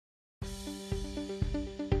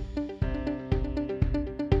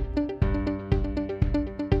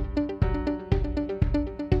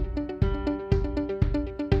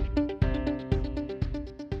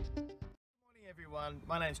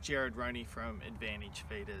my name's Jared Roney from Advantage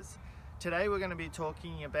Feeders. Today we're going to be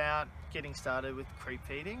talking about getting started with creep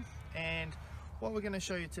feeding, and what we're going to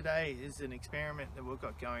show you today is an experiment that we've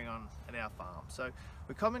got going on at our farm. So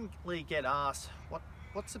we commonly get asked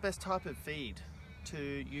what's the best type of feed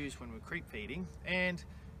to use when we're creep feeding, and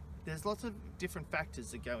there's lots of different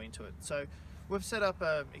factors that go into it. So we've set up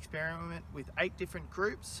an experiment with 8 different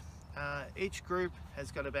groups. Each group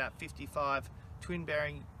has got about 55 twin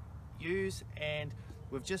bearing ewes, and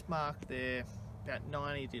we've just marked there about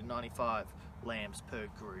 90 to 95 lambs per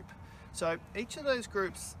group. So each of those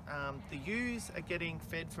groups, the ewes are getting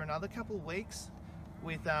fed for another couple of weeks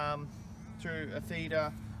with through a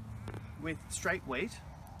feeder with straight wheat,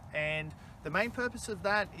 and the main purpose of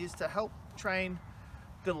that is to help train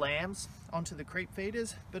the lambs onto the creep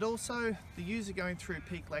feeders, but also the ewes are going through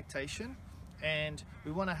peak lactation, and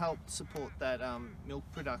we want to help support that milk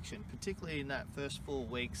production, particularly in that first 4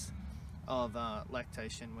 weeks of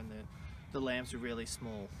lactation when the lambs are really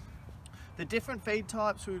small. The different feed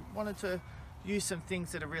types, we wanted to use some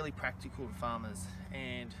things that are really practical to farmers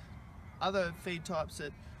and other feed types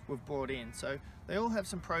that we've brought in. So they all have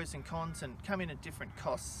some pros and cons and come in at different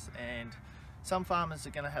costs, and some farmers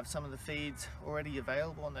are going to have some of the feeds already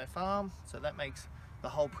available on their farm, so that makes the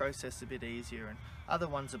whole process a bit easier, and other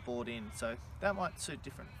ones are bought in, so that might suit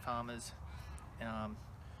different farmers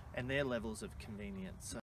and their levels of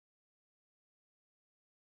convenience.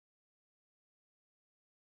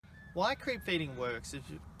 Why creep feeding works is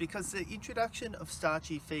because the introduction of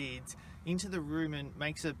starchy feeds into the rumen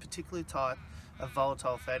makes a particular type of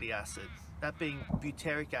volatile fatty acid, that being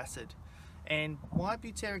butyric acid. And why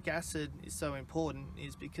butyric acid is so important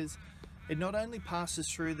is because it not only passes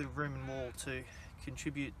through the rumen wall to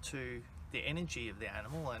contribute to the energy of the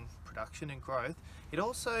animal and production and growth, it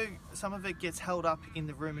also, some of it gets held up in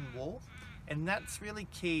the rumen wall, and that's really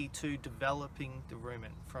key to developing the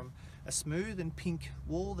rumen from a smooth and pink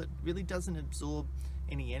wall that really doesn't absorb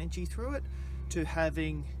any energy through it to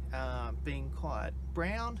having being quite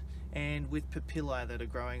brown and with papillae that are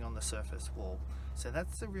growing on the surface wall. So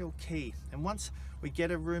that's the real key, and once we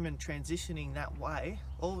get a rumen transitioning that way,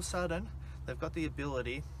 all of a sudden they've got the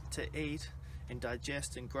ability to eat and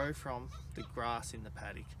digest and grow from the grass in the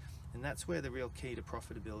paddock, and that's where the real key to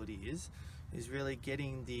profitability is really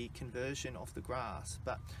getting the conversion off the grass,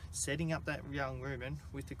 but setting up that young rumen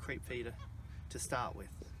with the creep feeder to start with.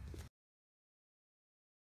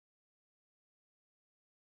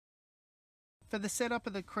 For the setup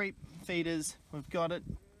of the creep feeders, we've got it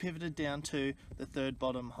pivoted down to the 3rd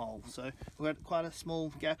bottom hole. So we've got quite a small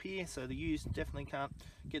gap here, so the ewes definitely can't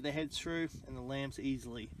get their heads through, and the lambs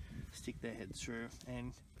easily stick their heads through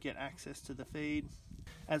and get access to the feed.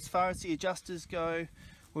 As far as the adjusters go,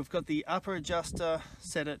 we've got the upper adjuster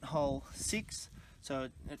set at hole 6, so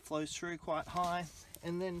it flows through quite high,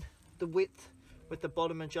 and then the width with the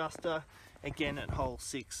bottom adjuster again at hole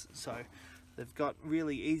 6, so they've got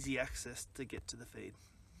really easy access to get to the feed.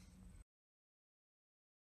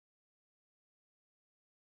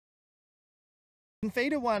 In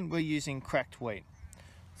feeder 1 we're using cracked wheat.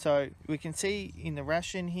 So we can see in the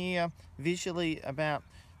ration here visually about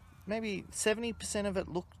maybe 70% of it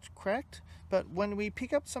looked cracked, but when we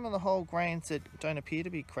pick up some of the whole grains that don't appear to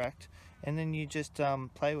be cracked and then you just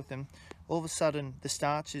play with them, all of a sudden the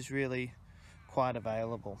starch is really quite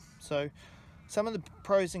available. So some of the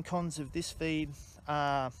pros and cons of this feed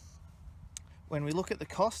are, when we look at the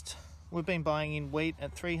cost, we've been buying in wheat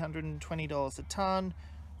at $320 a tonne.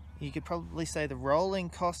 You could probably say the rolling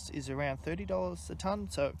cost is around $30 a tonne,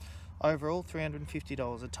 so overall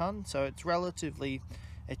 $350 a tonne, so it's relatively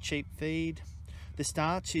a cheap feed. The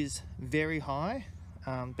starch is very high.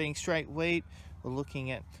 Being straight wheat, we're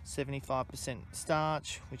looking at 75%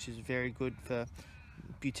 starch, which is very good for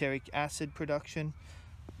butyric acid production.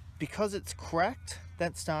 Because it's cracked,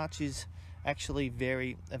 that starch is actually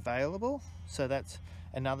very available, so that's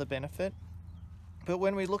another benefit. But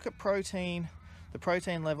when we look at protein, the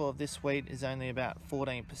protein level of this wheat is only about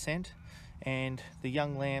 14%, and the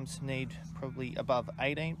young lambs need probably above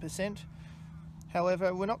 18%.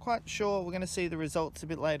 However, we're not quite sure. We're going to see the results a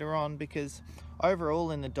bit later on, because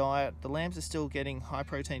overall in the diet, the lambs are still getting high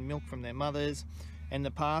protein milk from their mothers, and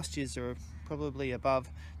the pastures are probably above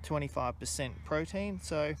 25% protein.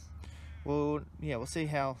 So we'll see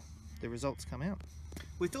how the results come out.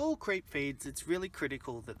 With all creep feeds, it's really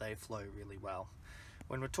critical that they flow really well.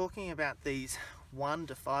 When we're talking about these 1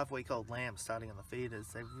 to 5 week old lambs starting on the feeders,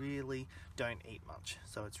 they really don't eat much.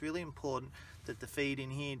 So it's really important that the feed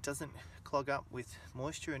in here doesn't clog up with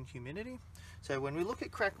moisture and humidity. So when we look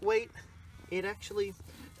at cracked wheat, it actually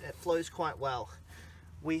flows quite well.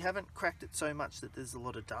 We haven't cracked it so much that there's a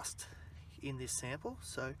lot of dust in this sample,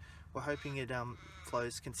 so we're hoping it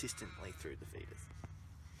flows consistently through the feeders.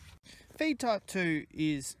 Feed type 2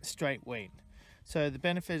 is straight wheat. So the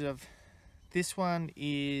benefit of this one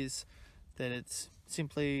is that it's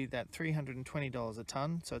simply that $320 a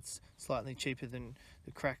tonne, so it's slightly cheaper than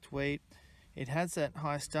the cracked wheat. It has that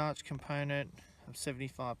high starch component of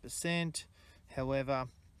 75%. However,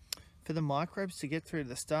 for the microbes to get through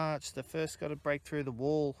the starch, they've first got to break through the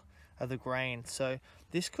wall of the grain. So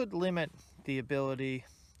this could limit the ability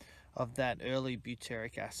of that early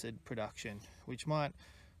butyric acid production, which might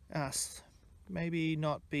maybe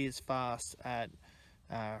not be as fast at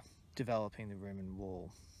developing the rumen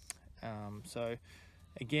wall. So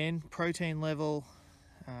again, protein level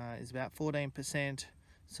is about 14%,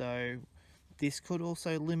 so this could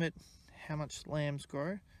also limit how much lambs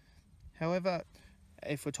grow. However,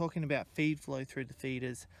 if we're talking about feed flow through the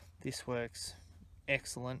feeders, this works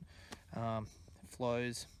excellent.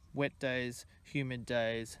 Flows wet days, humid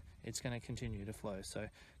days, it's going to continue to flow, so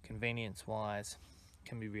convenience wise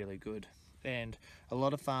can be really good. And a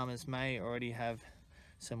lot of farmers may already have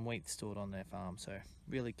some wheat stored on their farm, so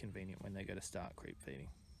really convenient when they go to start creep feeding.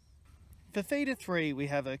 For feeder 3, we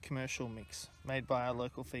have a commercial mix made by our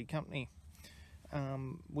local feed company.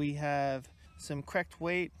 We have some cracked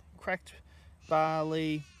wheat, cracked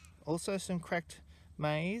barley, also some cracked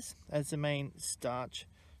maize as the main starch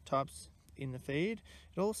types in the feed.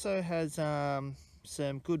 It also has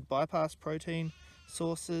some good bypass protein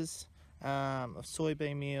sources of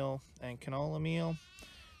soybean meal and canola meal.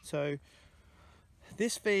 So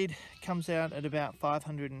this feed comes out at about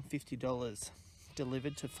 $550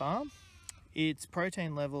 delivered to farm. Its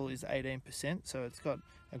protein level is 18%, so it's got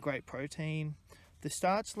a great protein. The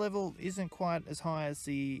starch level isn't quite as high as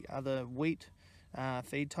the other wheat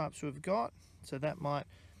feed types we've got, so that might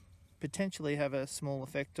potentially have a small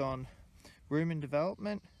effect on rumen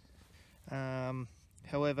development.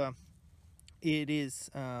 However, it is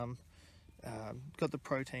got the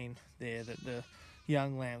protein there that the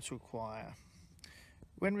young lambs require.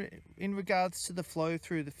 In regards to the flow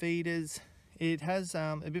through the feeders, it has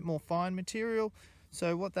a bit more fine material,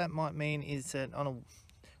 so what that might mean is that on a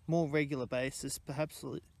more regular basis, perhaps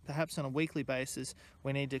on a weekly basis,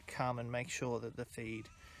 we need to come and make sure that the feed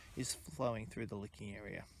is flowing through the licking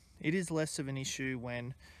area. It is less of an issue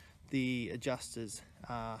when the adjusters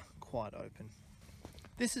are quite open.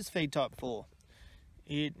 This is feed type 4.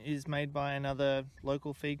 It is made by another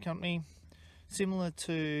local feed company, similar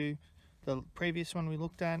to the previous one we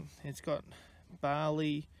looked at. It's got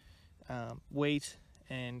barley, wheat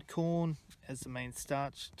and corn as the main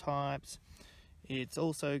starch types. It's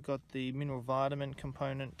also got the mineral vitamin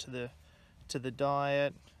component to the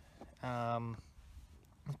diet.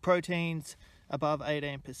 Proteins above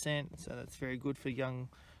 18%, so that's very good for young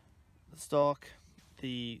stock.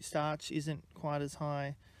 The starch isn't quite as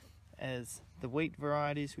high as the wheat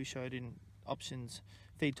varieties we showed in options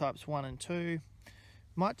feed types 1 and 2.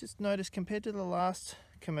 Might just notice compared to the last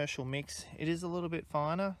commercial mix, it is a little bit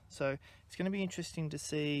finer, so it's going to be interesting to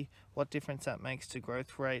see what difference that makes to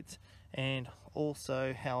growth rates and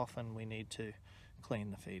also how often we need to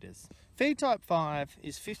clean the feeders. Feed type 5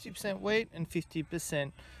 is 50% wheat and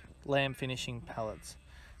 50% lamb finishing pellets.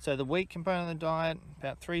 So the wheat component of the diet,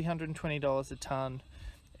 about $320 a tonne,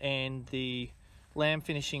 and the lamb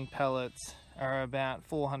finishing pellets are about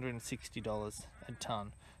 $460 a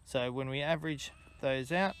tonne. So when we average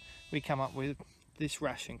those out, we come up with this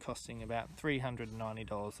ration costing about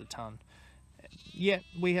 $390 a tonne. Yet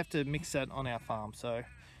we have to mix that on our farm, so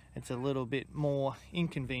it's a little bit more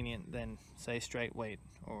inconvenient than, say, straight wheat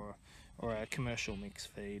or a commercial mix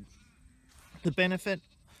feed. The benefit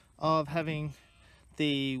of having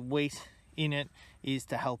the wheat in it is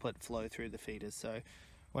to help it flow through the feeders. So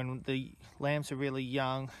when the lambs are really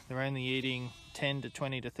young, they're only eating 10 to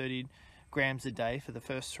 20 to 30 grams a day for the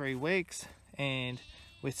first 3 weeks, and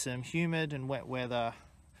with some humid and wet weather,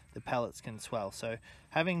 the pellets can swell. So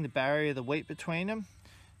having the barrier of the wheat between them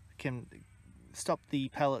can stop the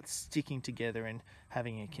pellets sticking together and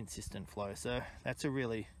having a consistent flow. So that's a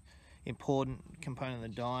really important component of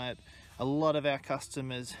the diet. A lot of our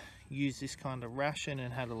customers use this kind of ration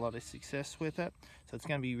and had a lot of success with it, so it's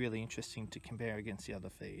going to be really interesting to compare against the other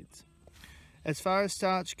feeds. As far as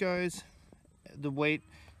starch goes, the wheat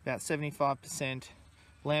about 75%,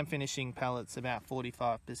 lamb finishing pellets about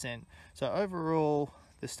 45%. So overall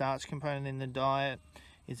the starch component in the diet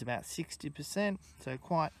is about 60%, so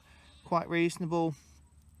quite reasonable.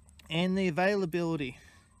 And the availability,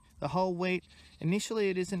 the whole wheat, initially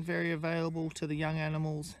it isn't very available to the young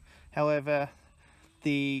animals. However,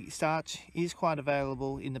 the starch is quite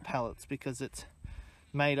available in the pellets because it's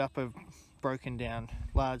made up of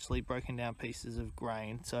largely broken down pieces of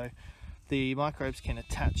grain, so the microbes can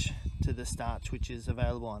attach to the starch which is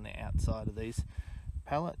available on the outside of these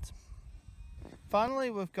pellets. Finally,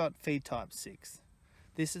 we've got feed type 6.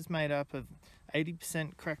 This is made up of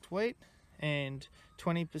 80% cracked wheat and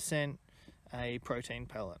 20% a protein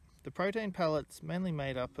pellet. The protein pellet's mainly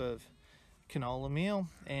made up of canola meal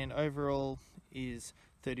and overall is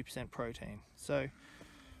 30% protein. So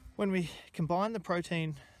when we combine the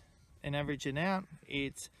protein and average it out,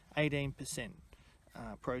 it's 18%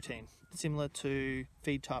 protein, similar to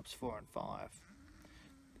feed types 4 and 5.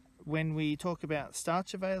 When we talk about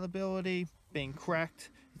starch availability being cracked,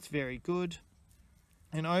 it's very good.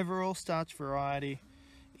 And overall starch variety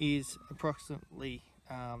is approximately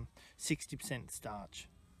 60% starch.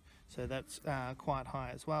 So that's quite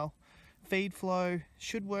high as well. Feed flow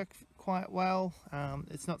should work quite well.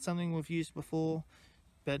 It's not something we've used before,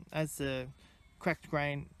 but as the cracked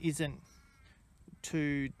grain isn't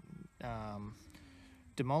too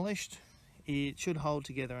demolished, it should hold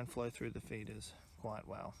together and flow through the feeders quite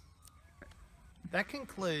well. That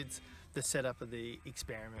concludes the setup of the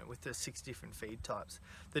experiment with the 6 different feed types.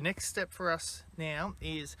 The next step for us now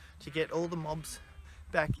is to get all the mobs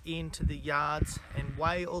back into the yards and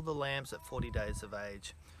weigh all the lambs at 40 days of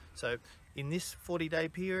age. So in this 40-day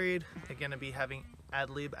period, they're going to be having ad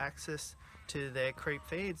lib access to their creep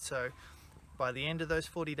feed. So by the end of those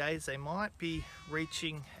 40 days, they might be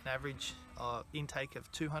reaching an average intake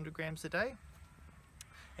of 200 grams a day.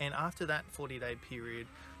 And after that 40-day period,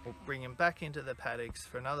 we'll bring them back into the paddocks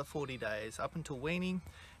for another 40 days up until weaning,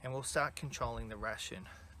 and we'll start controlling the ration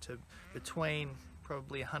to between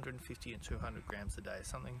probably 150 and 200 grams a day,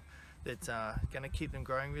 something that's going to keep them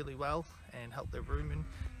growing really well and help their rumen,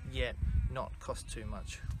 yet not cost too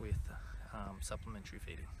much with supplementary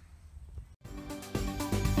feeding.